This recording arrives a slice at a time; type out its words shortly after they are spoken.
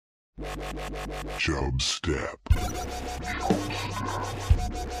Chub Step.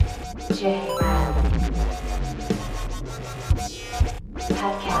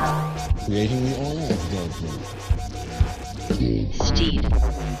 Creating the oil judgment. Steed.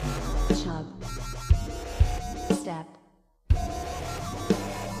 Chub. Step.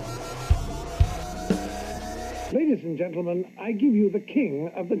 Ladies and gentlemen, I give you the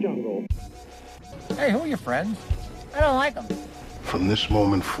king of the jungle. Hey, who are your friends? I don't like them. From this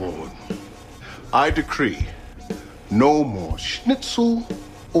moment forward, I decree no more schnitzel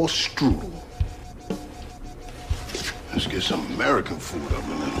or strudel. Let's get some American food up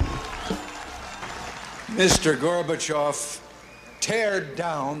in there. Mr. Gorbachev, tear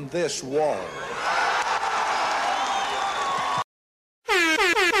down this wall.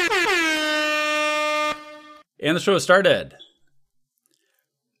 And the show started.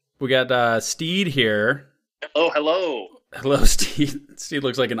 We got Steed here. Oh, hello. Hello, Steed. Steed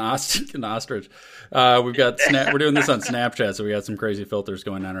looks like an ostrich. We've got we're doing this on Snapchat, so we got some crazy filters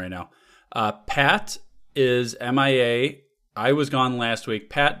going on right now. Pat is MIA. I was gone last week.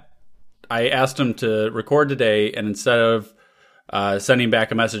 Pat, I asked him to record today, and instead of sending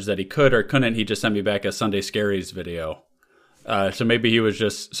back a message that he could or couldn't, he just sent me back a Sunday Scaries video. So maybe he was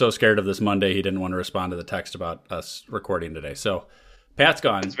just so scared of this Monday he didn't want to respond to the text about us recording today. So Pat's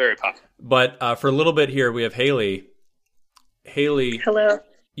gone. It's very possible. But for a little bit here, we have Haley. Haley, hello.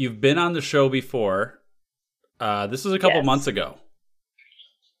 You've been on the show before. This was a couple months ago.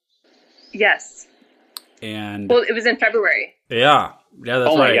 Yes. And well, it was in February. Yeah, that's right.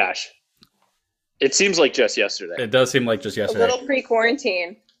 Oh my gosh. It seems like just yesterday. It does seem like just yesterday. A little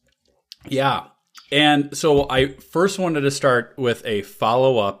pre-quarantine. Yeah. And so I first wanted to start with a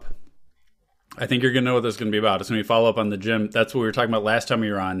follow-up. I think you're going to know what this is going to be about. It's going to be follow-up on the gym. That's what we were talking about last time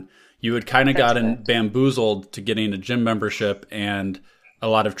you were on. You had kind of gotten bamboozled to getting a gym membership and a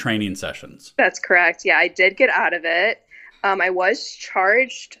lot of training sessions. That's correct. Yeah, I did get out of it. I was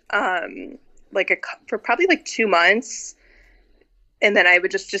charged for probably 2 months. And then I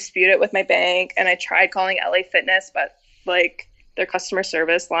would just dispute it with my bank. And I tried calling LA Fitness, but their customer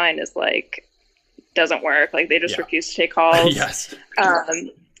service line is doesn't work. They just refuse to take calls. Yes.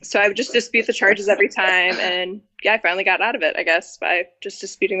 So I would just dispute the charges every time. And I finally got out of it, I guess, by just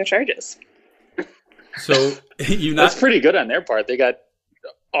disputing the charges. So That's pretty good on their part. They got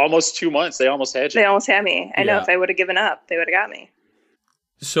almost 2 months. They almost had you. They almost had me. I know if I would have given up, they would have got me.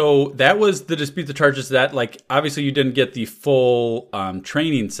 So that was the dispute the charges that obviously you didn't get the full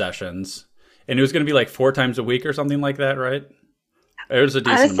training sessions, and it was going to be 4 times a week or something like that, right? It was a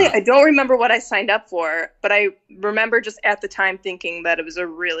decent Honestly, amount. I don't remember what I signed up for, but I remember just at the time thinking that it was a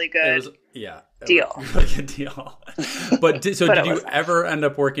really good deal. Really good deal. But did you ever end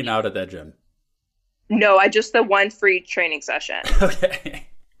up working out at that gym? No, I just the one free training session. Okay.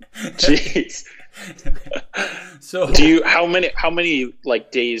 Jeez. So how many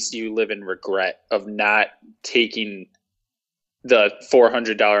days do you live in regret of not taking the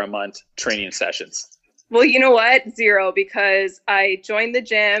 $400 a month training sessions? Well, you know what? 0, because I joined the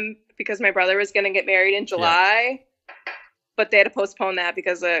gym because my brother was going to get married in July, but they had to postpone that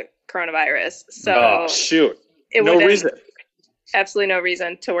because of coronavirus. So shoot. No reason. Absolutely no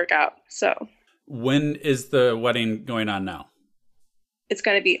reason to work out. So when is the wedding going on now? It's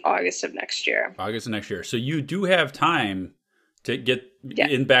going to be August of next year. August of next year. So you do have time to get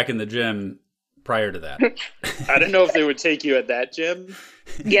back in the gym prior to that. I don't know if they would take you at that gym.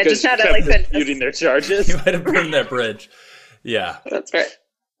 Yeah, just not at disputing their charges. You might have burned that bridge. Yeah. That's right.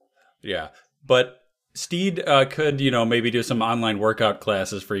 Yeah. But Steed could, maybe do some online workout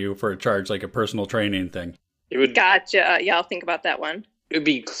classes for you for a charge, like a personal training thing. It would. Gotcha. Yeah, I'll think about that one. It would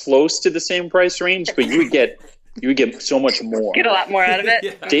be close to the same price range, but you would get so much more. Get a lot more out of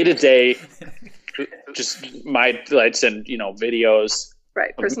it. Day to day, just I'd send videos.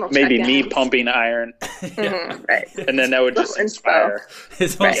 Right, personal maybe check-in. me pumping iron. Right. And then that would just inspire.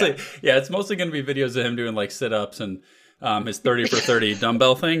 It's mostly it's mostly going to be videos of him doing sit-ups and his 30 for 30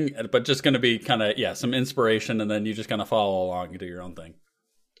 dumbbell thing, but just going to be kind of some inspiration, and then you just kind of follow along and do your own thing.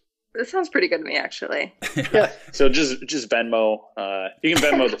 This sounds pretty good to me, actually. Yeah. So just Venmo. You can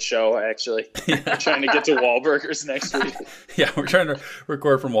Venmo the show, actually. We're trying to get to Wahlburgers next week. Yeah, we're trying to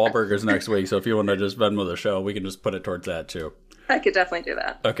record from Wahlburgers next week, so if you want to just Venmo the show, we can just put it towards that too. I could definitely do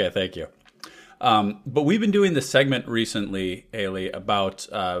that. Okay, thank you. But we've been doing this segment recently, Haley, about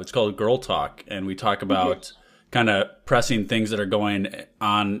it's called Girl Talk, and we talk about kind of pressing things that are going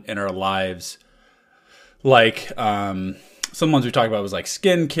on in our lives. Some ones we talked about was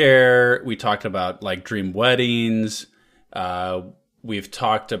skincare. We talked about dream weddings. We've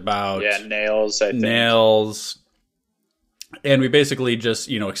talked about nails. I think. Nails. And we basically just,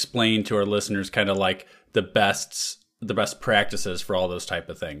 explain to our listeners kind of like the best practices for all those type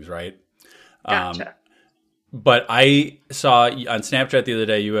of things, right? Gotcha. But I saw on Snapchat the other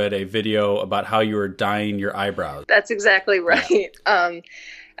day, you had a video about how you were dyeing your eyebrows. That's exactly right.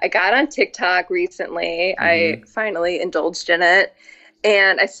 I got on TikTok recently. I finally indulged in it.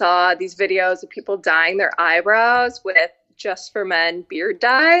 And I saw these videos of people dyeing their eyebrows with Just for Men beard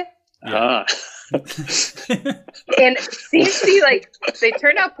dye. Ah. And it seems to be like they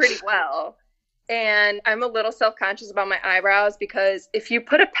turned out pretty well. And I'm a little self-conscious about my eyebrows because if you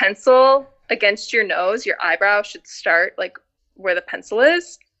put a pencil against your nose, your eyebrow should start like where the pencil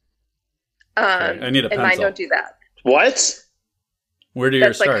is. I need a pencil. And mine don't do that. What? Where do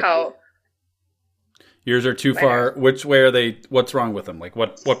yours That's start? like how Yours are too far. Which way are they? What's wrong with them? Like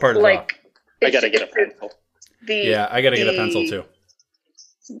what part is off? I gotta get a pencil. Yeah, I gotta get a pencil too.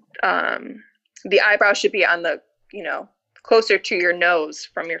 The eyebrow should be on the, closer to your nose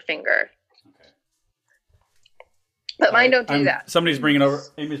from your finger. But mine don't do that. Amy's bringing over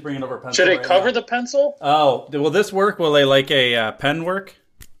a pencil. Should it cover the pencil? Oh, will this work? Will they like a pen work?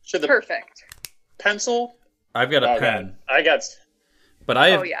 Should the Perfect. pencil? I've got a Oh, pen. God. I got. But I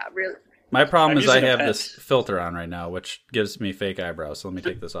have, Oh yeah, really. my problem I'm is I using a have pen. this filter on right now, which gives me fake eyebrows. So let me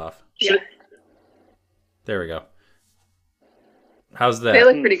take this off. Yeah. There we go. How's that? They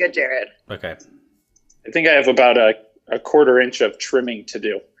look pretty good, Jared. Okay. I think I have about a 1/4 inch of trimming to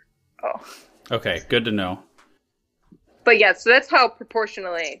do. Oh. Okay. Good to know. But yeah, so that's how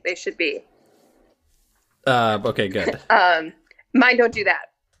proportionally they should be. Okay. Good. Mine don't do that.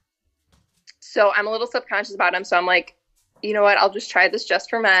 So I'm a little subconscious about them. So I'm like, you know what? I'll just try this Just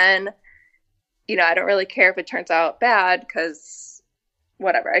for Men. I don't really care if it turns out bad because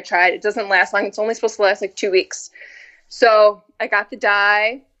whatever. I tried. It doesn't last long. It's only supposed to last like 2 weeks. So I got the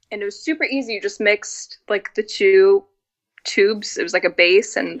dye and it was super easy. You just mixed like the two tubes. It was like a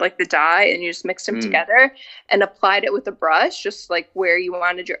base and like the dye, and you just mixed them together and applied it with a brush, just like where you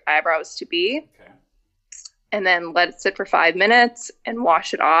wanted your eyebrows to be. Okay. And then let it sit for 5 minutes and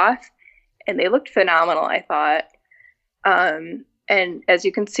wash it off. And they looked phenomenal, I thought. And as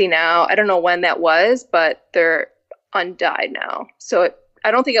you can see now, I don't know when that was, but they're undyed now. So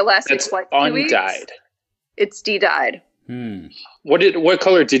I don't think it lasted It's like 2 weeks. undyed. It's de-dyed. What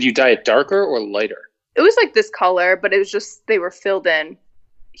color did you dye it? Darker or lighter? It was like this color, but it was just they were filled in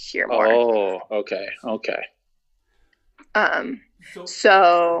here more. Oh, okay.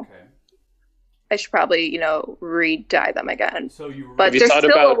 So I should probably, re-dye them again. But Have you there's thought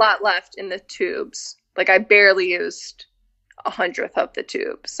still about- a lot left in the tubes. Like I barely used 1/100th of the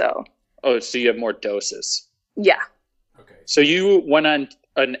tube. So Oh, so you have more doses. yeah. So you went on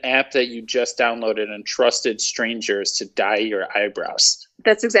an app that you just downloaded and trusted strangers to dye your eyebrows.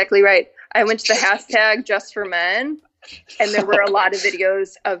 That's exactly right. I went to the hashtag Just for Men, and there were a lot of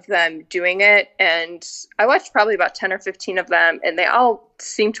videos of them doing it. And I watched probably about 10 or 15 of them, and they all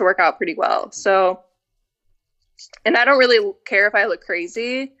seem to work out pretty well. So, and I don't really care if I look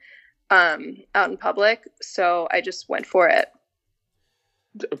crazy out in public. So I just went for it.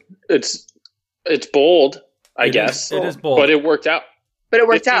 It's bold, I guess. It is bold. But it worked out. But it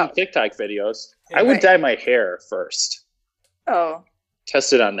worked 15 out. TikTok videos. I would Right. dye my hair first. Oh,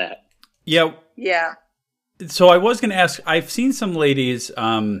 Test it on that. Yeah. yeah. So I was going to ask, I've seen some ladies,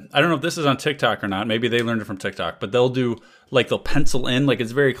 I don't know if this is on TikTok or not. Maybe they learned it from TikTok, but they'll pencil in, like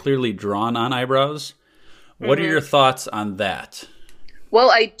it's very clearly drawn on eyebrows. What are your thoughts on that? Well,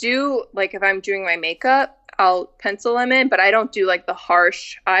 I do, like, if I'm doing my makeup, I'll pencil them in, but I don't do, like, the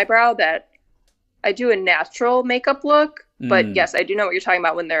harsh eyebrow that I do a natural makeup look. But yes, I do know what you're talking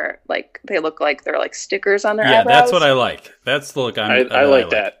about when they're, like, they look like they're, like, stickers on their eyebrows. Yeah, that's what I like. That's the look I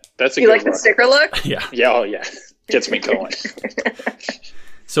like that. That's a You good like the look. sticker look? Yeah. Yeah, oh yeah. Gets me going.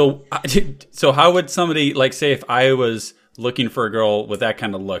 So how would somebody, like, say if I was looking for a girl with that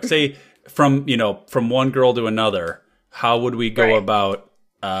kind of look, say from one girl to another, how would we go Right. about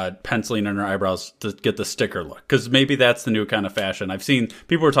penciling in her eyebrows to get the sticker look? Because maybe that's the new kind of fashion. I've seen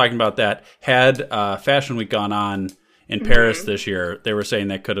people were talking about that. Had Fashion Week gone on in Paris this year, they were saying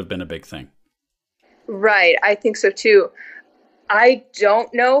that could have been a big thing. Right. I think so, too. I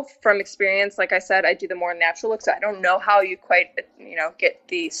don't know from experience. Like I said, I do the more natural look, so I don't know how you quite, get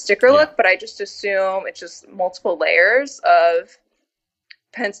the sticker look, but I just assume it's just multiple layers of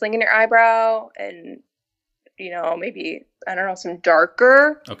penciling in your eyebrow and, maybe, I don't know, some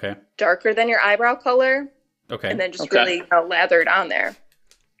darker than your eyebrow color. Okay. And then just Okay. really lather it on there.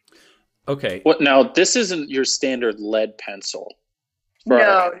 Okay. What now? This isn't your standard lead pencil.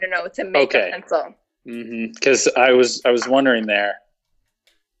 No. It's a makeup Okay. pencil. Because I was wondering there.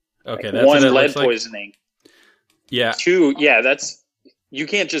 Okay. That's One, what it lead looks like. poisoning. Yeah. 2, you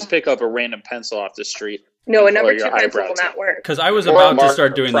can't just pick up a random pencil off the street. No, a Or number your 2 pencil eyebrow will tip. not work. Because I was Or about to marker,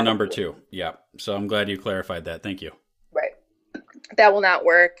 start doing the number probably. 2. Yeah. So I'm glad you clarified that. Thank you. Right. That will not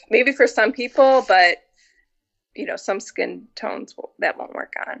work. Maybe for some people, but some skin tones that won't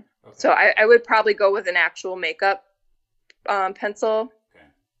work on. Okay. So I would probably go with an actual makeup pencil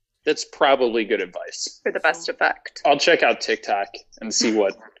That's probably good advice. for the best effect. I'll check out TikTok and see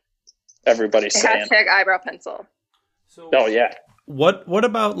what everybody's saying. Hashtag eyebrow pencil. Oh yeah. What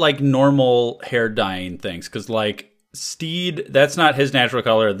about like normal hair dyeing things? Because like Steed, that's not his natural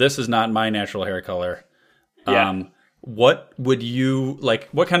color. This is not my natural hair color. Yeah. What would you like?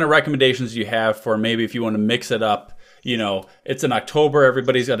 What kind of recommendations do you have for maybe if you want to mix it up? It's in October.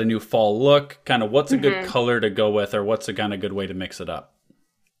 Everybody's got a new fall look. Kind of what's a good color to go with, or what's a kind of good way to mix it up?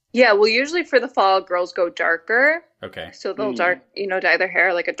 Yeah, well, usually for the fall, girls go darker. Okay. So they'll dye their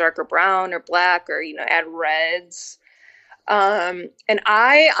hair like a darker brown or black, or add reds. And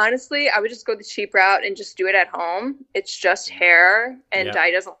I would just go the cheap route and just do it at home. It's just hair, and Yeah.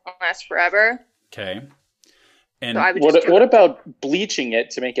 dye doesn't last forever. Okay. And So I would just do What it. about bleaching it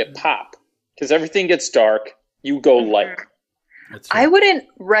to make it pop? Because everything gets dark. You go light. that's I wouldn't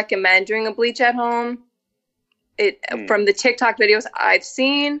recommend doing a bleach at home. From the TikTok videos I've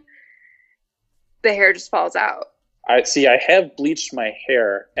seen, the hair just falls out. I have bleached my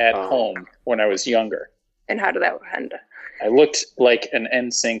hair at home when I was younger. And how did that end? I looked like an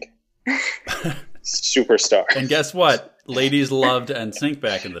NSYNC superstar. And guess what? Ladies loved NSYNC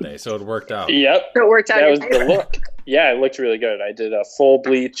back in the day, so it worked out. Yep. So it worked out. That in was your the favor. look. Yeah, it looked really good. I did a full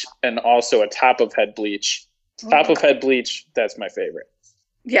bleach and also a top of head bleach. Top of head bleach, that's my favorite.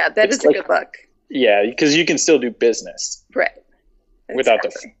 Yeah, that It's is a like- good look. Yeah, because you can still do business Right. without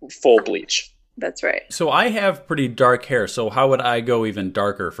Exactly. the full bleach. That's right. So I have pretty dark hair. So how would I go even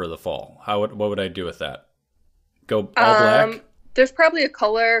darker for the fall? What would I do with that? Go all black? There's probably a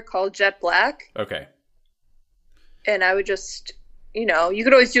color called jet black, Okay. and I would just, you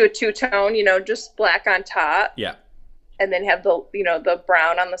could always do a 2-tone, just black on top, Yeah. and then have the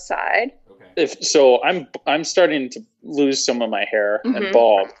brown on the side. I'm starting to lose some of my hair Mm-hmm. and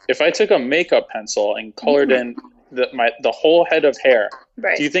bald. If I took a makeup pencil and colored in the whole head of hair,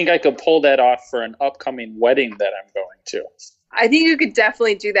 Right. do you think I could pull that off for an upcoming wedding that I'm going to? I think you could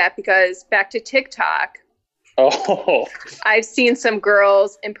definitely do that because back to TikTok, Oh, I've seen some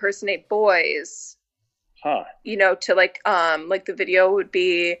girls impersonate boys, huh. to like the video would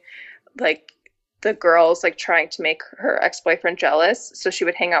be like the girls like trying to make her ex-boyfriend jealous. So she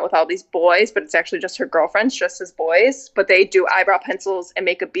would hang out with all these boys, but it's actually just her girlfriends dressed as boys, but they do eyebrow pencils and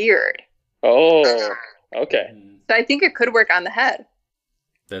make a beard. Oh, okay. So I think it could work on the head.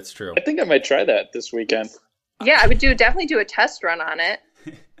 That's true. I think I might try that this weekend. Yeah, I would definitely do a test run on it.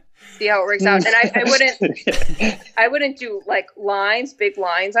 See how it works out. And I wouldn't do like big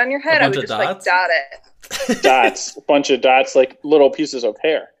lines on your head. I bunch would of just like dots? dot it. Dots, a bunch of dots, like little pieces of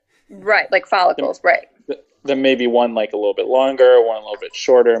hair. Right, like follicles, right. Then maybe one like a little bit longer, one a little bit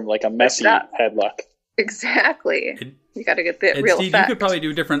shorter, like a messy that. head look. Exactly. You got to get the And real Steve, effect. you could probably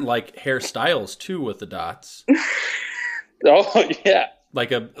do different like hairstyles too with the dots. Oh yeah,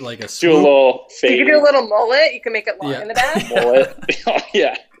 Like a do a swoop. little You fade can do a little mullet. You can make it long Yeah. in the back. mullet. Oh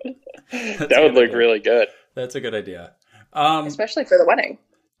yeah, That's that a would good look idea. really good. That's a good idea. Especially for the wedding.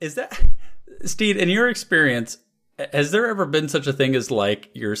 Is that Steve, in your experience, has there ever been such a thing as like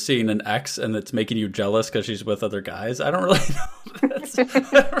you're seeing an ex and it's making you jealous because she's with other guys? I don't really know. I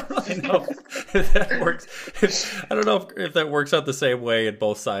don't really know if that works. I don't know if that works out the same way in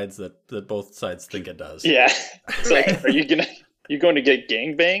both sides that both sides think it does. Yeah, it's like, are you going to get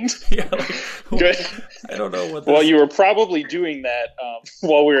gangbanged? Yeah, like, Good. I don't know what. Well, you were probably doing that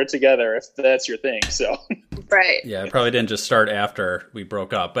while we were together, if that's your thing. So Right. Yeah, I probably didn't just start after we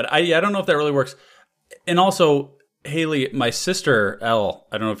broke up, but I don't know if that really works. And also, Haley, my sister Elle,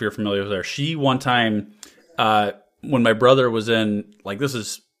 I don't know if you're familiar with her. She one time, when my brother was in, like this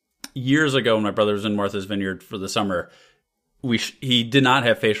is years ago, when my brother was in Martha's Vineyard for the summer, he did not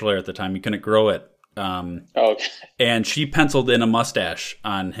have facial hair at the time. He couldn't grow it. okay. And she penciled in a mustache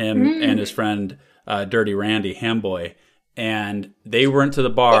on him and his friend Dirty Randy Hamboy, and they went to the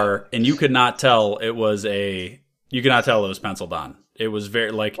bar, and you could not tell it was penciled on. It was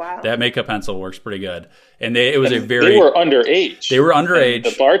very like that makeup pencil works pretty good, and they were underage. They were underage. And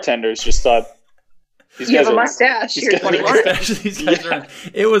the bartenders just thought these You guys have a are mustache. these You're guys are 21. Especially these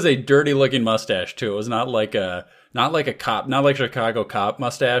guys it was a dirty looking mustache too. It was not like a cop, not like Chicago cop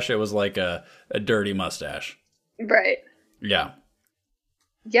mustache. It was like a dirty mustache. Right. Yeah.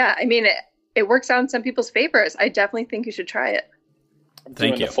 Yeah. I mean, it works out in some people's favors. I definitely think you should try it. I'm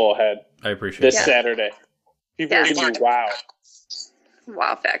Thank doing you. the full head I appreciate this it. Saturday. People are Yeah. gonna be wow.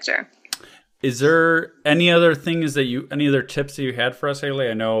 Wow factor. Is there any other things any other tips that you had for us, Haley?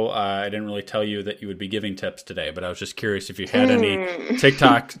 I know I didn't really tell you that you would be giving tips today, but I was just curious if you had any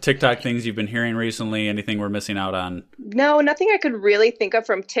TikTok things you've been hearing recently, anything we're missing out on. No, nothing I could really think of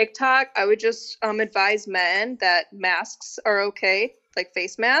from TikTok. I would just advise men that masks are okay, like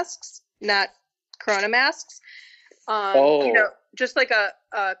face masks, not Corona masks. Just like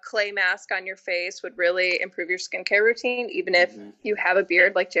a clay mask on your face would really improve your skincare routine. Even if you have a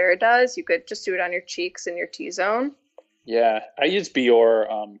beard like Jared does, you could just do it on your cheeks and your T-zone. Yeah, I use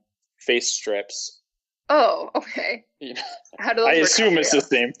Biore face strips. Oh, okay. How do those I work assume out it's for you? the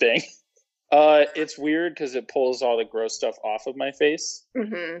same thing. It's weird because it pulls all the gross stuff off of my face.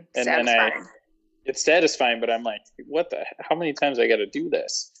 Mhm. And then Satisfying. it's satisfying, but I'm like, how many times I got to do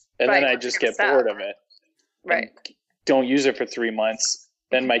this? And Right, then I once just you're get gonna bored stop. of it. Right. And don't use it for 3 months.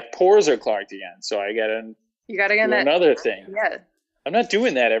 Then my pores are clogged again. So I got to You got to do get that. another thing. Yeah. I'm not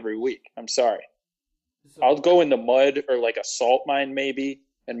doing that every week. I'm sorry. I'll go in the mud or like a salt mine maybe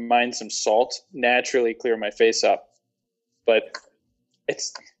and mine some salt, naturally clear my face up. But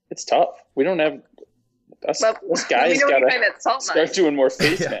it's tough. We don't have us Well, guys we don't gotta find that salt start mine. doing more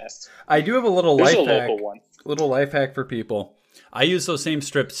face Yeah. masks. I do have a little There's life a hack. local one. Little life hack for people. I use those same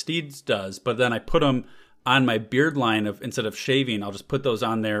strips Steeds does, but then I put them on my beard line instead of shaving, I'll just put those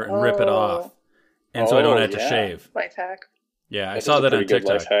on there and rip it off. And so I don't have to yeah. shave. Life hack. Yeah, I That saw is a that on pretty good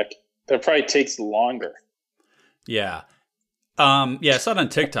TikTok. life hack. That probably takes longer. Yeah. I saw it on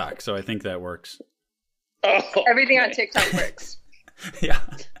TikTok, so I think that works. Oh, Everything on man. TikTok works. Yeah.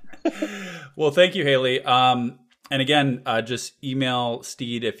 Well, thank you, Haley. And again, just email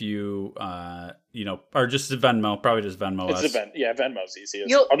Steed if you, or just Venmo, probably just Venmo It's us. the Venmo's easiest.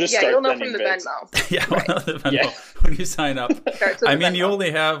 You'll I'll just start know sending from the vids. Venmo. Yeah, the Venmo Yeah. when you sign up. Starts with I the mean, you Venmo.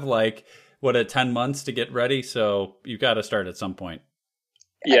 only have 10 months to get ready, so you've got to start at some point.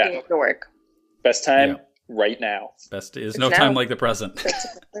 I think Yeah, it'll work. best time Yeah. right now. Best is It's no now. time like the present. That's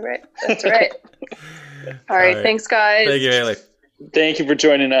exactly right. That's right. All right. right. Thanks, guys. Thank you, Haley. Thank you for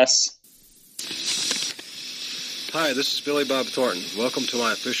joining us. Hi, this is Billy Bob Thornton. Welcome to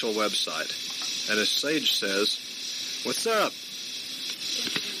my official website. And as Sage says, what's up?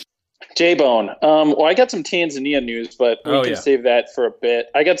 J-Bone. Well, I got some Tanzania news, but we can yeah. save that for a bit.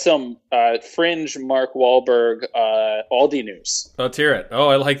 I got some fringe Mark Wahlberg Aldi news. Let's hear it. Oh,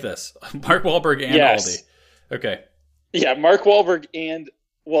 I like this. Mark Wahlberg and Yes. Aldi. Okay. Yeah, Mark Wahlberg and,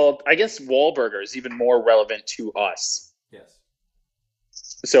 well, I guess Wahlburger is even more relevant to us. Yes.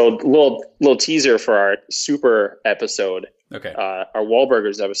 So little teaser for our super episode, Okay. our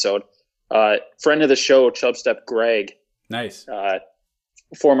Wahlburgers episode. Friend of the show, Chubstep Greg, Nice.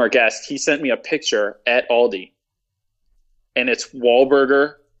 former guest, he sent me a picture at Aldi, and it's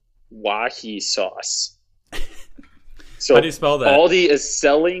Wahlburger Wahi sauce. So How do you spell that? Aldi is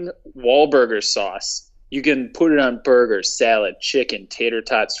selling Wahlburger sauce. You can put it on burgers, salad, chicken, tater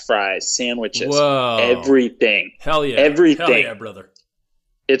tots, fries, sandwiches, Whoa. everything. Hell yeah. everything. Hell yeah, brother.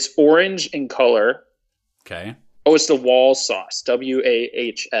 It's orange in color. Okay. Oh, it's the Wall sauce,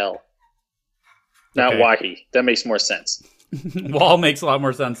 Wahl, not Okay. Wahi. That makes more sense. Wall makes a lot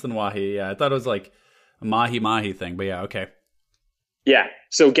more sense than Wahi. Yeah, I thought it was like a mahi thing, but yeah, okay. Yeah.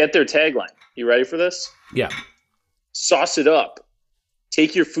 So get their tagline. You ready for this? Yeah. Sauce it up.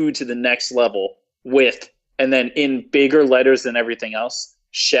 Take your food to the next level with, and then in bigger letters than everything else,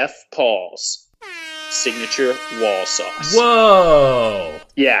 Chef Paul's signature Wall sauce. Whoa.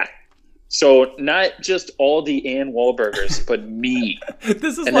 Yeah. So not just Aldi and Wahlburgers, but me.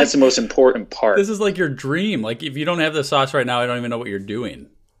 This is And like that's the most important part. this is like your dream. Like if you don't have the sauce right now, I don't even know what you're doing.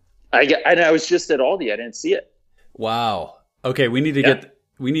 I was just at Aldi. I didn't see it. Wow. Okay, we need to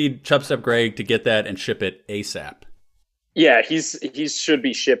we need Chubstep Greg to get that and ship it ASAP. Yeah, he should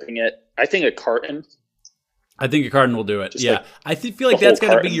be shipping it. I think a carton. I think a carton will do it. Just yeah. like I feel like the whole that's got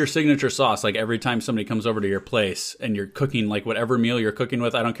to be carton. your signature sauce. Like every time somebody comes over to your place and you're cooking like whatever meal you're cooking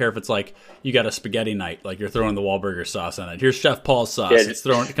with, I don't care if it's like you got a spaghetti night, like you're throwing the Wahlburger sauce on it. Here's Chef Paul's sauce. Yeah.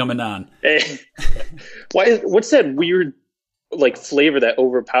 It's coming on. What's that weird like flavor that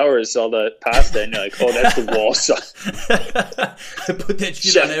overpowers all the pasta? And you're like, oh, that's the Wall sauce. Put that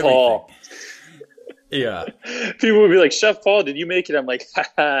shit Chef on everything. Paul. Yeah. People would be like, Chef Paul, did you make it? I'm like,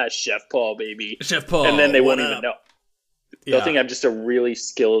 haha, Chef Paul, baby. Chef Paul. And then they what won't up? even know. Yeah. They'll think I'm just a really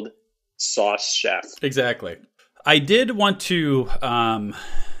skilled sauce chef. Exactly. I did want to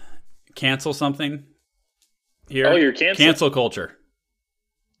cancel something here. Oh, you're canceling? Cancel culture.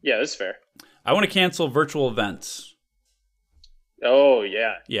 Yeah, that's fair. I want to cancel virtual events. Oh,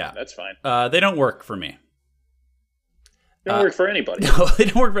 yeah. Yeah. That's fine. They don't work for me. They don't work for anybody. No, they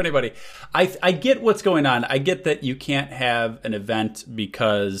don't work for anybody. I get what's going on. I get that you can't have an event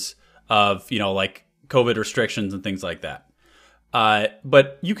because of, like COVID restrictions and things like that.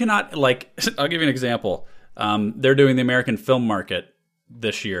 But you cannot, like, I'll give you an example. They're doing the American Film Market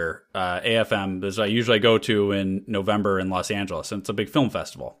this year, AFM, as I usually go to in November in Los Angeles, and it's a big film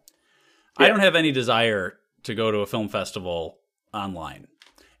festival. Yeah. I don't have any desire to go to a film festival online.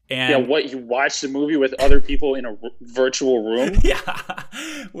 And you watch the movie with other people in a virtual room? Yeah,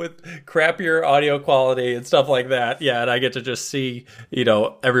 with crappier audio quality and stuff like that. Yeah, and I get to just see,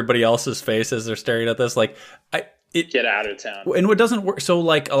 everybody else's face as they're staring at this. Like, get out of town. And what doesn't work, so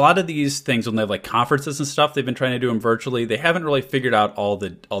like a lot of these things when they have like conferences and stuff, they've been trying to do them virtually. They haven't really figured out all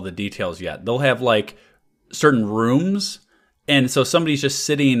the details yet. They'll have like certain rooms, and so somebody's just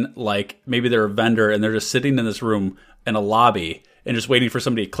sitting, like maybe they're a vendor and they're just sitting in this room in a lobby and just waiting for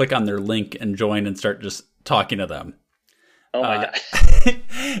somebody to click on their link and join and start just talking to them. Oh my God.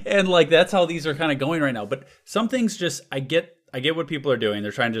 And like that's how these are kind of going right now. But some things just I get what people are doing.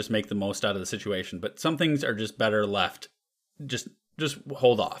 They're trying to just make the most out of the situation. But some things are just better left. Just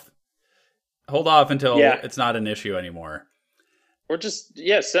hold off. Hold off until it's not an issue anymore. Or just,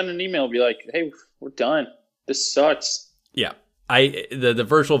 send an email and be like, hey, we're done. This sucks. Yeah. The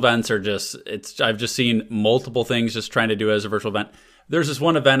virtual events are just, I've just seen multiple things just trying to do it as a virtual event. There's this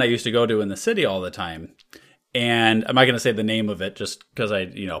one event I used to go to in the city all the time. And I'm not going to say the name of it just because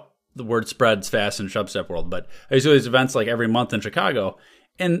the word spreads fast in Shubstep world, but I used to do these events like every month in Chicago.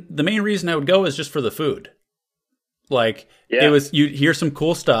 And the main reason I would go is just for the food. Like it was, you hear some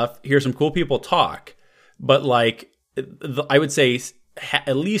cool stuff, hear some cool people talk, but like I would say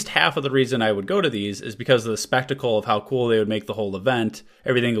at least half of the reason I would go to these is because of the spectacle of how cool they would make the whole event.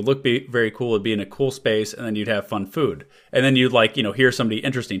 Everything would look very cool. It'd be in a cool space, and then you'd have fun food. And then you'd like, hear somebody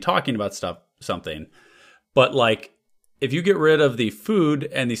interesting talking about something. But like, if you get rid of the food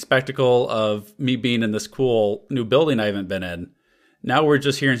and the spectacle of me being in this cool new building I haven't been in, now we're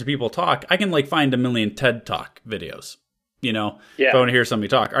just hearing some people talk. I can like find a million TED Talk videos, if I want to hear somebody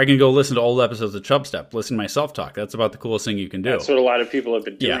talk. Or I can go listen to old episodes of Chubstep, listen to myself talk. That's about the coolest thing you can do. That's what a lot of people have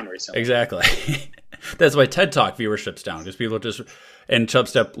been doing recently. Exactly. That's why TED Talk viewership's down, because people and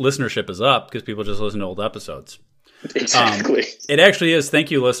Chubstep listenership is up because people just listen to old episodes. Exactly. It actually is. Thank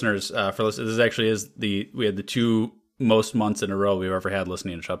you, listeners, for listening. This actually is we had the 2 most months in a row we've ever had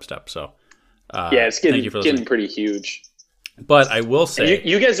listening to Chubstep. So, it's getting pretty huge. But I will say,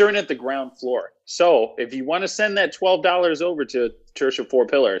 you guys are in at the ground floor. So if you want to send that $12 over to Church of Four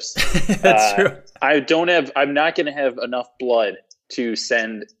Pillars, that's true. I'm not going to have enough blood to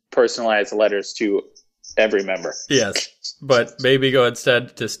send personalized letters to every member. Yes, but maybe go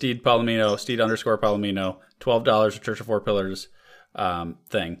instead to Steed Palomino, Steed_Palomino, $12 to Church of Four Pillars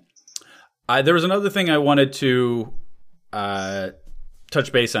thing. There was another thing I wanted to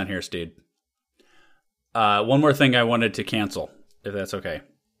touch base on here, Steed. One more thing I wanted to cancel, if that's okay.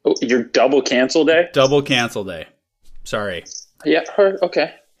 Oh, your double cancel day? Double cancel day. Sorry. Yeah,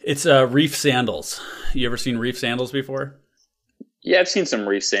 okay. It's reef sandals. You ever seen reef sandals before? Yeah, I've seen some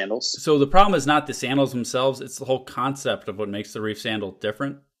reef sandals. So the problem is not the sandals themselves. It's the whole concept of what makes the reef sandal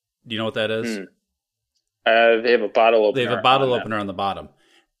different. Do you know what that is? They have a bottle opener. They have a bottle opener on the bottom.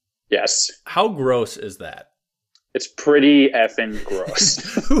 Yes. How gross is that? It's pretty effing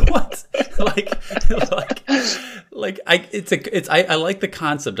gross. What? I like the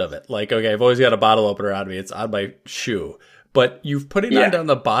concept of it. Like, okay, I've always got a bottle opener on me. It's on my shoe. But you've put it on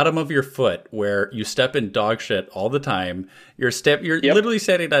the bottom of your foot where you step in dog shit all the time. You're literally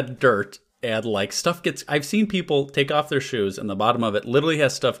standing on dirt, and like stuff gets. I've seen people take off their shoes, and the bottom of it literally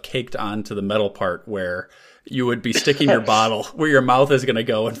has stuff caked onto the metal part where you would be sticking your bottle where your mouth is going to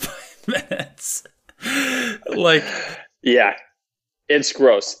go in 5 minutes. It's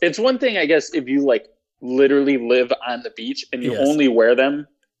gross. It's one thing, I guess, if you like literally live on the beach and you only wear them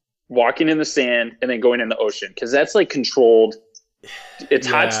walking in the sand and then going in the ocean, because that's like controlled. It's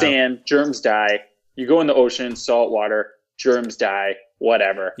hot sand, germs die. You go in the ocean, salt water, germs die,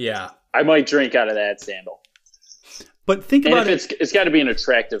 whatever. Yeah, I might drink out of that sandal. But think about it. It's got to be an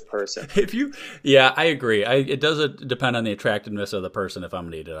attractive person. I agree. It does depend on the attractiveness of the person if I'm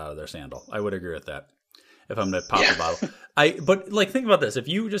going to eat it out of their sandal. I would agree with that. If I'm going to pop the bottle. But like, think about this. If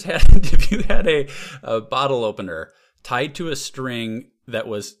you had a bottle opener tied to a string that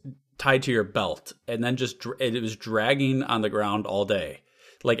was tied to your belt, and then it was dragging on the ground all day.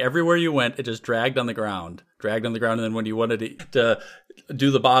 Like everywhere you went, it just dragged on the ground. And then when you wanted to do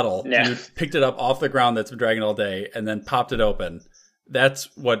the bottle, you picked it up off the ground that's been dragging all day and then popped it open.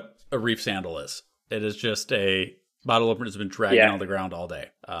 That's what a reef sandal is. It is just a bottle opener that's been dragging on the ground all day.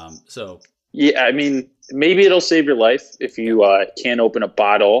 So Yeah, I mean, maybe it'll save your life if you can't open a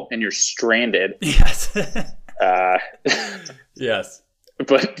bottle and you're stranded. Yes. Uh, Yes.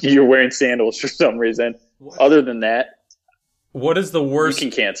 but you're wearing sandals for some reason. Other than that, What is the you worst?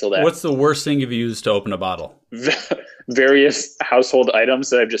 can cancel that. What's the worst thing you've used to open a bottle? Various household items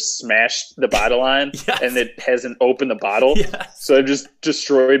that I've just smashed the bottle on, Yes. and it hasn't opened the bottle. Yes. So I've just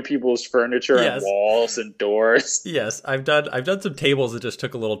destroyed people's furniture Yes. and walls and doors. Yes, I've done some tables that just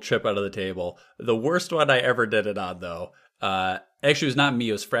took a little chip out of the table. The worst one I ever did it on, though, actually it was not me.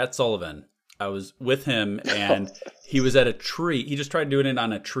 It was Frat Sullivan. I was with him, and he was at a tree. He just tried doing it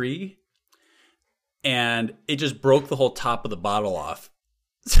on a tree, and it just broke the whole top of the bottle off.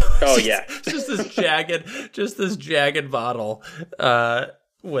 So Oh, it's yeah. just this jagged bottle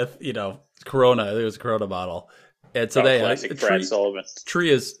with Corona. I think it was a Corona bottle, and so Classic Brad Sullivan.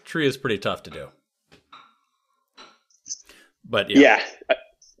 tree is pretty tough to do. But Yeah.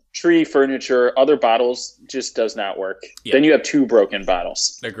 Tree, furniture, other bottles just does not work. Yeah. Then you have 2 broken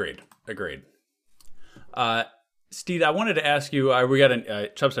bottles. Agreed. Steve, I wanted to ask you. We got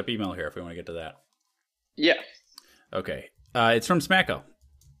a Chubstep email here if we want to get to that. Yeah. Okay, it's from Smacko.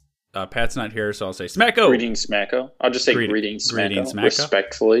 Pat's not here, so I'll say Smacko. Greetings, Smacko. I'll just say greetings, Smacko. Greetings, Smacko.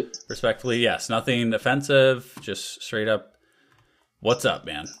 Respectfully. Respectfully, yes. Nothing offensive. Just straight up. What's up,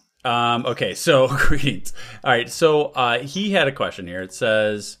 man? Okay, so greetings. All right, so he had a question here. It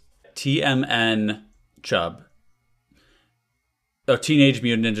says TMN Chub. Oh, Teenage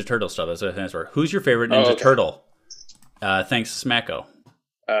Mutant Ninja Turtle stuff. That's what it stands for. Who's your favorite Ninja Turtle? Thanks, Smacko.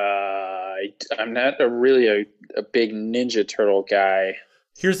 I'm not really a big Ninja Turtle guy.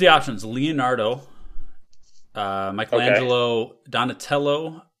 Here's the options: Leonardo, Michelangelo,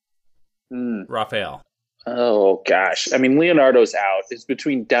 Donatello, Raphael. Oh, gosh. I mean, Leonardo's out. It's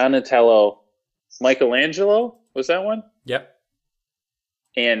between Donatello, Michelangelo, was that one? Yep.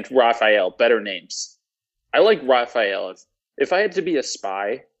 And Raphael. Better names. I like Raphael. If I had to be a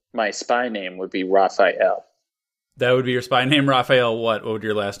spy, my spy name would be Raphael. That would be your spy name, Raphael. What would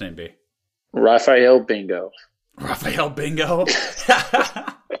your last name be? Raphael Bingo. Raphael Bingo.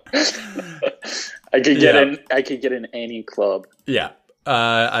 I could get in any club. Yeah,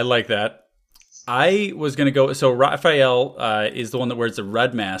 I like that. I was gonna go. So Raphael is the one that wears the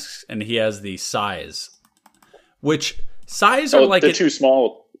red masks, and he has the size. Which size are like the 2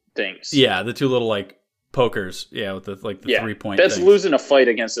 small things? Yeah, the 2 little like pokers. Yeah, with the 3-point. That's things. losing a fight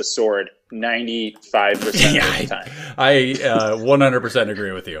against a sword 95% of the time. I 100%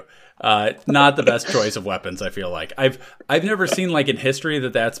 agree with you. Not the best choice of weapons. I feel like I've never seen like in history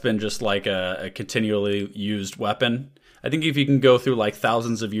that's been just like a continually used weapon. I think if you can go through like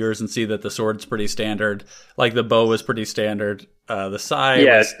thousands of years and see that the sword's pretty standard, like the bow is pretty standard. The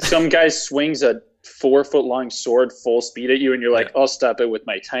sai, some guy swings a 4-foot-long sword full speed at you, and you're like, I'll stop it with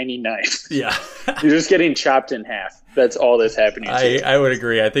my tiny knife. Yeah. You're just getting chopped in half. That's all that's happening. I would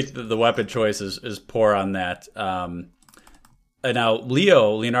agree. I think the weapon choice is poor on that. And now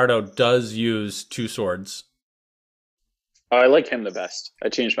Leonardo does use 2 swords. I like him the best. I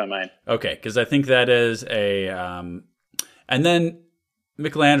changed my mind. Okay, because I think that is a... and then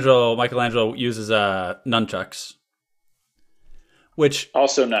Michelangelo uses nunchucks. Which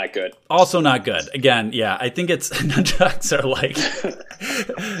also not good. Again, yeah, I think it's nunchucks are like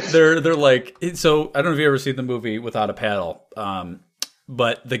they're like, so I don't know if you ever seen the movie Without a Paddle,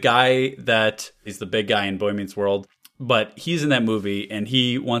 but the guy that is the big guy in Boy Meets World, but he's in that movie and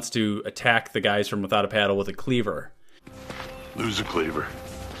he wants to attack the guys from Without a Paddle with a cleaver. Lose a cleaver.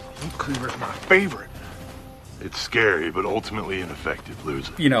 Cleaver's my favorite. It's scary, but ultimately ineffective. Lose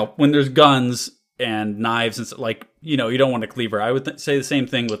it. When there's guns and knives and like, you don't want a cleaver. I would say the same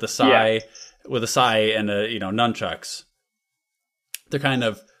thing with a sai, and nunchucks. They're kind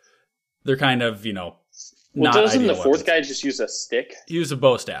of not doesn't the 4th weapons. guy just use a stick? Use a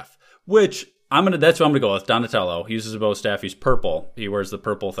bow staff, which that's what I'm gonna go with. Donatello. He uses a bow staff. He's purple. He wears the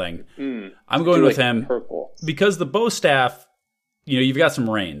purple thing. I'm going with him purple because the bow staff, you've got some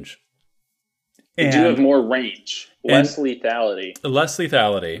range. You do have more range, less lethality. Less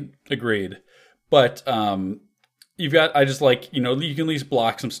lethality, agreed. But you've got, I just like, you can at least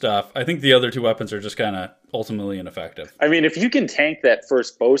block some stuff. I think the other 2 weapons are just kind of ultimately ineffective. I mean, if you can tank that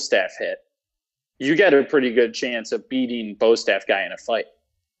first bow staff hit, you got a pretty good chance of beating bow staff guy in a fight.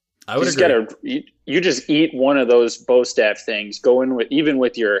 I would agree. You just eat one of those bow staff things, go in even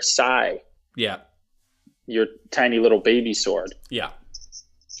with your sai. Yeah. Your tiny little baby sword. Yeah.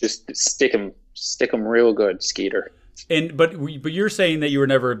 Just stick them real good, Skeeter. But you're saying that you were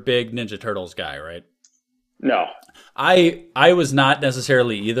never a big Ninja Turtles guy, right? No. I was not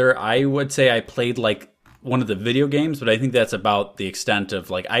necessarily either. I would say I played like one of the video games, but I think that's about the extent of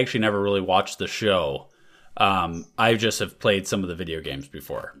like, I actually never really watched the show. I just have played some of the video games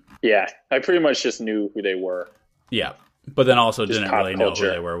before. Yeah, I pretty much just knew who they were. Yeah, but then also Just didn't pop really know culture.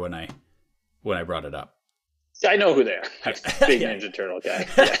 who they were when I brought it up. I know who they are. Big Ninja Turtle guy.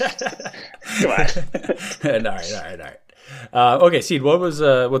 Yeah. Come on. all right. Okay, Seed, what's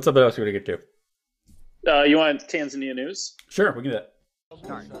something else you want to get to? You want Tanzania news? Sure, we can do that.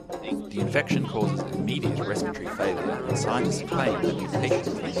 The infection causes immediate respiratory failure, and scientists claim that the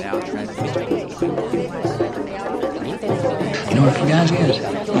infection is now transmitted. You know what Fugazi is?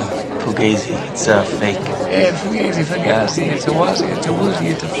 Fugazi. It's a fake. Yeah, Fugazi. It's a wazi. It's a woozy.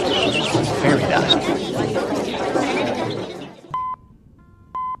 It's a fairy dust.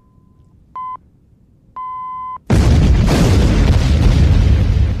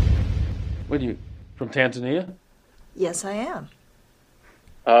 What are you, from Tanzania? Yes, I am.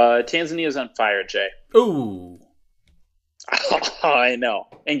 Tanzania's on fire, Jay. Ooh. I know.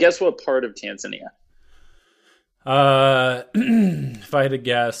 And guess what part of Tanzania? If I had to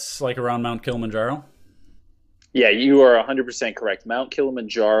guess, like around Mount Kilimanjaro? Yeah, you are 100% correct. Mount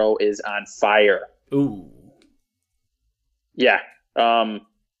Kilimanjaro is on fire. Ooh. Yeah.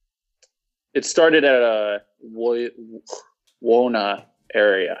 It started at a Wona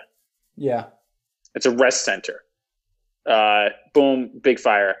area. Yeah. It's a rest center. Boom, big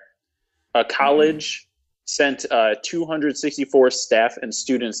fire. A college sent 264 staff and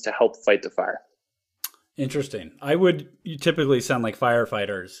students to help fight the fire. Interesting. You typically send like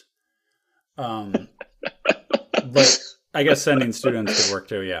firefighters. But I guess sending students could work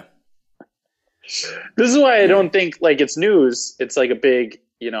too, yeah. This is why I don't think like it's news. It's like a big,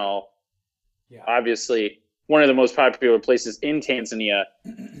 obviously one of the most popular places in Tanzania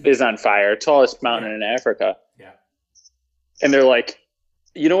is on fire, tallest mountain in Africa. Yeah. And they're like,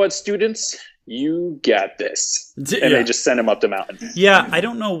 you know what, students? You got this. And they just send them up the mountain. Yeah, I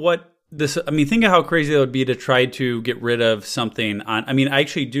don't know what this... I mean, think of how crazy that would be to try to get rid of something on... I mean, I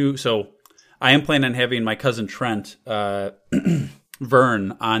actually do... So I am planning on having my cousin Trent, Vern,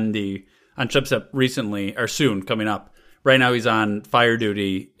 on Chipstep recently, or soon, coming up. Right now he's on fire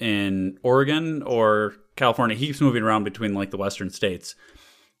duty in Oregon or California. He keeps moving around between like the western states.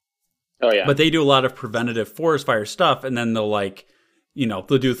 Oh, yeah. But they do a lot of preventative forest fire stuff, and then they'll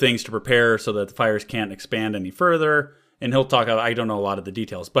they'll do things to prepare so that the fires can't expand any further. And he'll talk about, I don't know a lot of the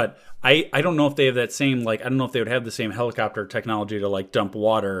details, but I don't know if they have that same, I don't know if they would have the same helicopter technology to dump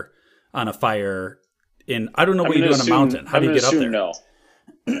water on a fire I don't know what you do on a mountain. How do you get up there? No.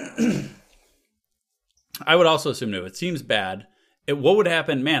 I would also assume no. It seems bad. What would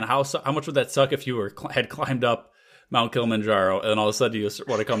happen, man? How much would that suck if you had climbed up Mount Kilimanjaro and all of a sudden you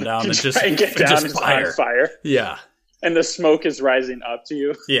want to come down and just get down and fire. on fire? Yeah. And the smoke is rising up to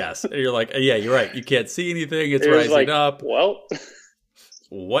you. Yes. And you're like, yeah, you're right. You can't see anything. It's rising up. Well,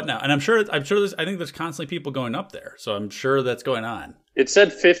 what now? And I'm sure I think there's constantly people going up there. So I'm sure that's going on. It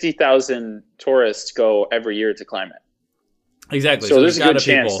said 50,000 tourists go every year to climb it. Exactly. So there's a good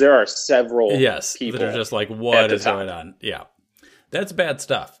chance there are several people that are just like, what is going on? Yeah. That's bad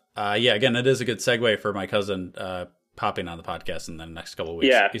stuff. Again, it is a good segue for my cousin popping on the podcast in the next couple of weeks.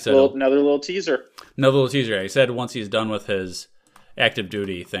 Yeah, he said, another little teaser. He said once he's done with his active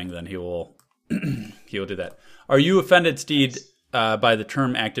duty thing, then he will do that. Are you offended, Steed, by the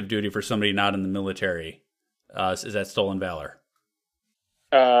term active duty for somebody not in the military? Is that stolen valor?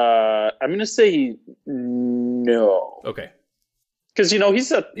 I'm going to say no. Okay. Because,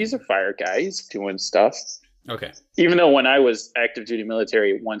 he's a fire guy. He's doing stuff. Okay. Even though when I was active duty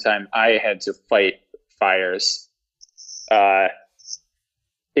military, one time I had to fight fires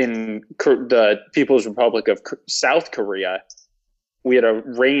in the People's Republic of South Korea. We had a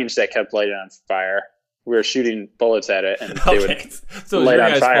range that kept lighting on fire. We were shooting bullets at it, and they would light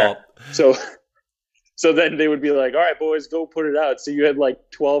on fire. So then they would be like, all right, boys, go put it out. So you had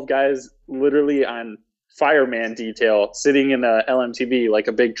 12 guys literally on fireman detail sitting in a LMTV like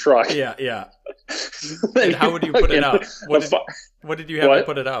a big truck. Yeah. And how would you put it out? What did you have to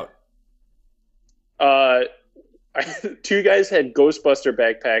put it out? Two guys had Ghostbuster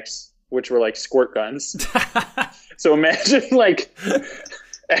backpacks, which were like squirt guns. So imagine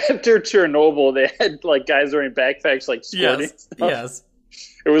after Chernobyl, they had guys wearing backpacks squirting stuff. Yes.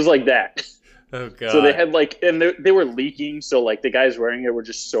 It was like that. Oh god. So they had and they were leaking, so the guys wearing it were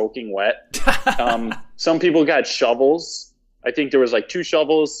just soaking wet. Some people got shovels. I think there was 2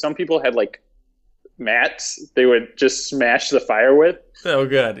 shovels. Some people had mats they would just smash the fire with. Oh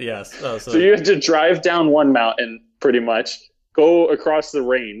good, yes. So you had to drive down one mountain pretty much, go across the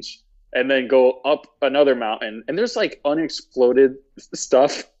range, and then go up another mountain. And there's unexploded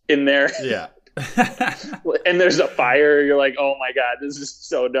stuff in there. Yeah. And there's a fire. You're like, oh my God, this is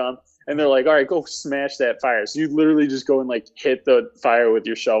so dumb. And they're like, all right, go smash that fire. So you literally just go and like hit the fire with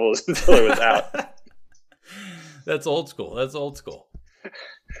your shovels until it was out. That's old school. That's old school.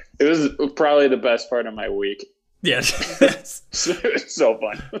 It was probably the best part of my week. Yes. It was so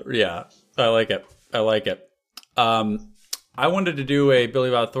fun. Yeah, I like it. I like it. I wanted to do a Billy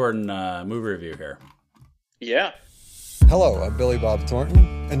Bob Thornton movie review here. Yeah. Hello, I'm Billy Bob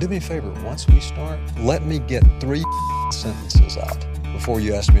Thornton. And do me a favor, once we start, let me get 3 sentences out before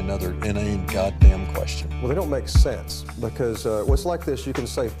you ask me another inane goddamn question. Well, they don't make sense because what's like this, you can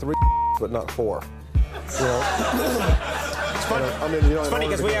say 3 but not 4. You know, it's funny. It's funny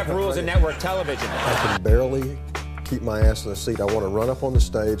because we have rules in network television. I can barely keep my ass in the seat. I want to run up on the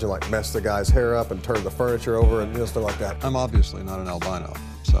stage and like mess the guy's hair up and turn the furniture over and stuff like that. I'm obviously not an albino,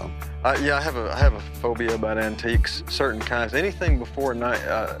 so. Yeah, I have a phobia about antiques, certain kinds. Anything before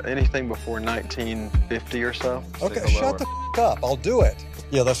 1950 or so. Okay, shut the up. I'll do it.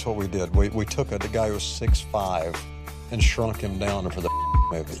 Yeah, that's what we did. We took the guy who was 6'5" and shrunk him down for the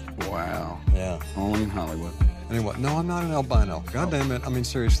movie. Wow. Yeah. Only in Hollywood. Anyway, no, I'm not an albino. God damn it. I mean,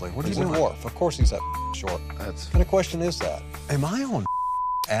 seriously. What is he doing? Dwarf. Of course he's that short. What kind of question is that? Am I on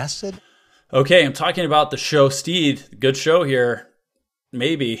acid? Okay, I'm talking about the show Steed. Good show here.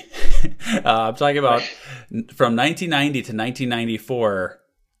 Maybe. I'm talking about from 1990 to 1994,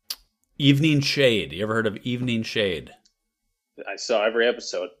 Evening Shade. You ever heard of Evening Shade? I saw every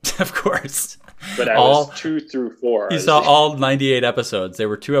episode. Of course. But I was 2 through 4. You saw all 98 episodes. They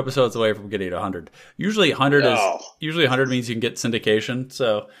were 2 episodes away from getting to 100. Usually 100 means you can get syndication.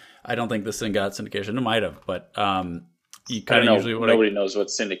 So I don't think this thing got syndication. It might have, but you kind of usually nobody knows what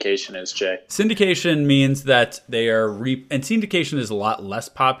syndication is, Jay. Syndication means that they are and syndication is a lot less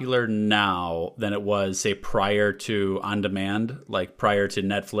popular now than it was, say, prior to on demand, like prior to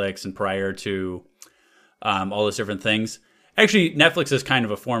Netflix and prior to all those different things. Actually, Netflix is kind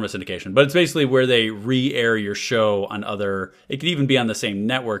of a form of syndication, but it's basically where they re-air your show on other. It could even be on the same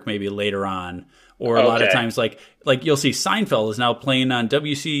network, maybe later on, or a lot of times, like you'll see Seinfeld is now playing on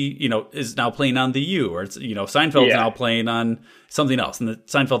WC, is now playing on the U, or it's Seinfeld is now playing on something else, and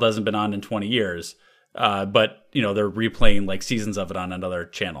Seinfeld hasn't been on in 20 years, but they're replaying like seasons of it on another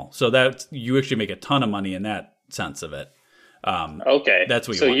channel, so that you actually make a ton of money in that sense of it. Okay, that's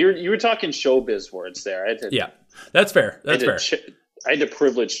what. So you were talking showbiz words there. Yeah, that's fair. That's fair. I had to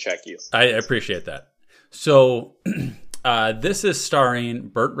privilege check you. I appreciate that. So this is starring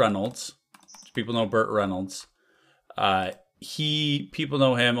Burt Reynolds. People know Burt Reynolds. People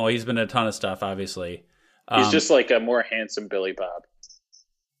know him. Oh, he's been in a ton of stuff, obviously. He's just like a more handsome Billy Bob.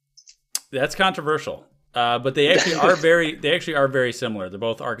 That's controversial. But they actually are very similar. They're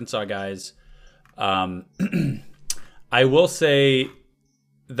both Arkansas guys. I will say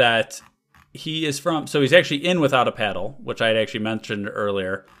that he's actually in Without a Paddle, which I had actually mentioned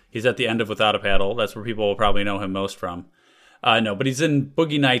earlier. He's at the end of Without a Paddle. That's where people will probably know him most from. No, but he's in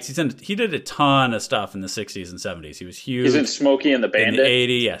Boogie Nights. He did a ton of stuff in the 60s and 70s. He was huge. He's in Smokey and the Bandit. In the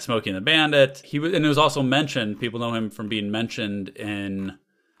 80s, yeah, Smokey and the Bandit. And it was also mentioned, people know him from being mentioned in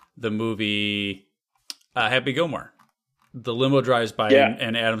the movie Happy Gilmore. The limo drives by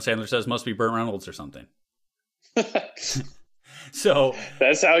and Adam Sandler says, must be Burt Reynolds or something. So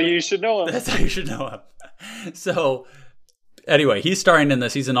that's how you should know him. That's how you should know him. So anyway, he's starring in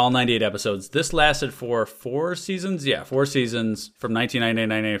this. He's in all 98 episodes. This lasted for 4 seasons. Yeah, 4 seasons from 1990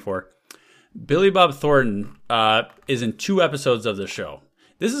 to 1994. Billy Bob Thornton is in 2 episodes of the show.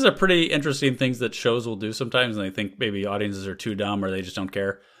 This is a pretty interesting thing that shows will do sometimes, and they think maybe audiences are too dumb or they just don't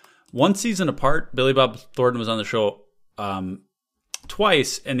care. 1 season apart, Billy Bob Thornton was on the show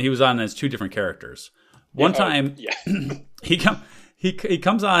twice, and he was on as 2 different characters. One time, he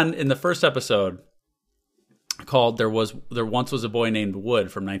comes on in the first episode called "There Once Was a Boy Named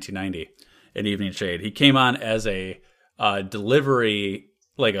Wood" from 1990 in Evening Shade. He came on as a delivery,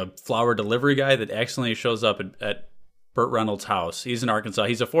 like a flower delivery guy that accidentally shows up at Burt Reynolds' house. He's in Arkansas.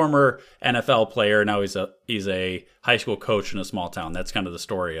 He's a former NFL player. Now he's a high school coach in a small town. That's kind of the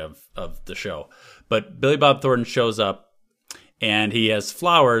story of the show. But Billy Bob Thornton shows up. And he has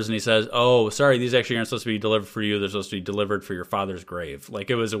flowers, and he says, "Oh, sorry, these actually aren't supposed to be delivered for you. They're supposed to be delivered for your father's grave."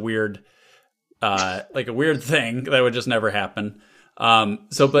 Like it was a weird, thing that would just never happen.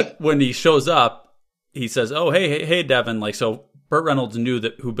 But when he shows up, he says, "Oh, hey, Devin." Like so, Burt Reynolds knew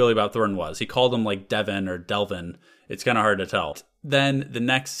who Billy Bob Thornton was. He called him like Devin or Delvin. It's kind of hard to tell. Then the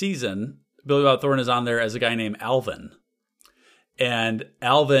next season, Billy Bob Thornton is on there as a guy named Alvin, and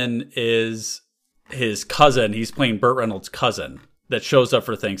Alvin is his cousin. He's playing Burt Reynolds' cousin that shows up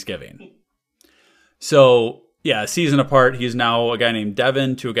for Thanksgiving. So yeah, a season apart, he's now a guy named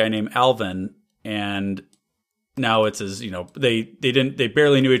Devin to a guy named Alvin, and now it's his, they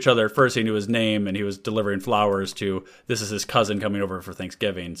barely knew each other at first. He knew his name, and he was delivering flowers to, this is his cousin coming over for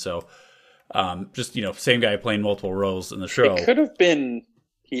Thanksgiving. So just, same guy playing multiple roles in the show. It could have been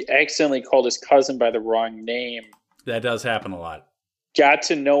he accidentally called his cousin by the wrong name. That does happen a lot. Got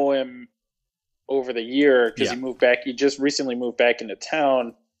to know him over the year because he just recently moved back into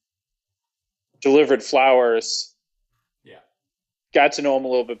town, delivered flowers. Yeah. Got to know him a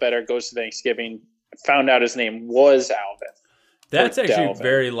little bit better, goes to Thanksgiving, found out his name was Alvin. That's actually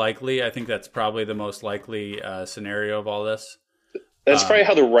very likely. I think that's probably the most likely scenario of all this. That's probably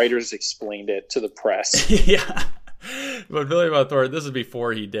how the writers explained it to the press. Yeah. But Billy Bob Thornton, this is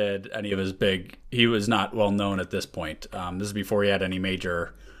before he did any of his he was not well known at this point. This is before he had any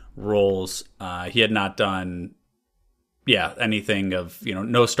major roles. He had not done, anything of,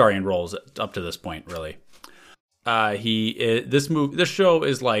 no starring roles up to this point, really. This show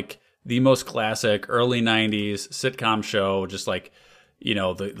is like the most classic early 90s sitcom show, just like,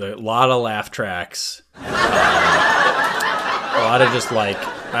 the lot of laugh tracks. A lot of just like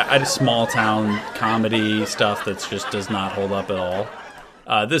small town comedy stuff that's just does not hold up at all.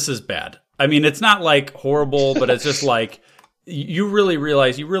 This is bad. I mean, it's not like horrible, but it's just like you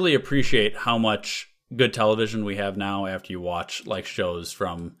really appreciate how much good television we have now after you watch like shows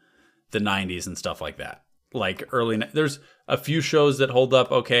from the 90s and stuff like that. Like there's a few shows that hold up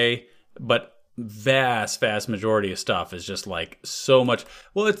okay, but vast majority of stuff is just like so much.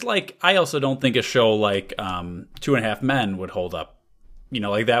 Well, it's like I also don't think a show like 2.5 Men would hold up.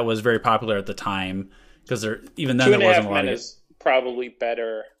 Like that was very popular at the time because even then there wasn't a lot of it. Is probably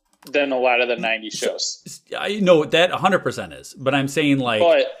better than a lot of the 90s shows. I know that 100% is, but I'm saying like,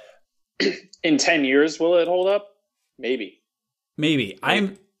 but in 10 years will it hold up? Maybe.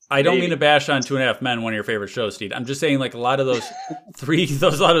 I don't mean to bash on 2.5 Men, one of your favorite shows, Steve. I'm just saying, like a lot of those three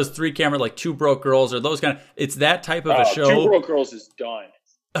camera, like Two Broke Girls, or those kind of. It's that type of a show. Two Broke Girls is done.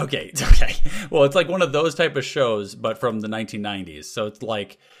 Okay. Well, it's like one of those type of shows, but from the 1990s. So it's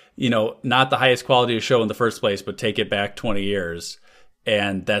like, not the highest quality of show in the first place, but take it back 20 years,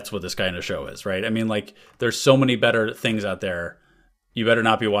 and that's what this kind of show is, right? I mean, like there's so many better things out there. You better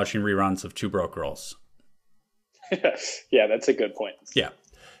not be watching reruns of Two Broke Girls. Yeah, that's a good point. Yeah.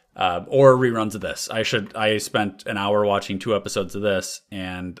 Or reruns of this. I spent an hour watching 2 episodes of this,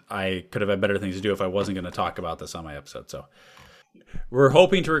 and I could have had better things to do if I wasn't going to talk about this on my episode. So we're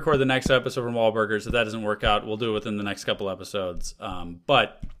hoping to record the next episode from Wahlburgers. If that doesn't work out, we'll do it within the next couple episodes. And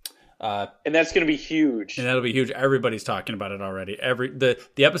that's going to be huge. And that'll be huge. Everybody's talking about it already.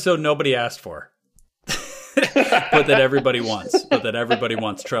 The episode nobody asked for, but that everybody wants.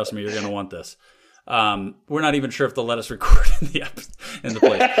 Trust me, you're going to want this. We're not even sure if they'll let us record in the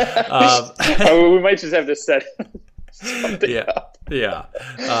place. We might just have to set something up. Yeah.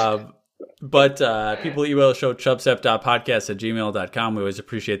 But people email the show, chubstep.podcast@gmail.com. We always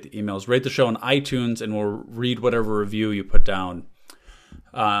appreciate the emails. Rate the show on iTunes, and we'll read whatever review you put down.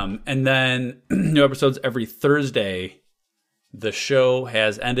 And then new episodes every Thursday. The show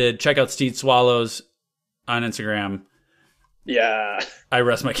has ended. Check out Steve Swallows on Instagram. Yeah. I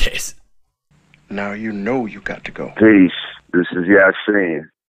rest my case. Now you know you got to go. Peace. This is Yasin.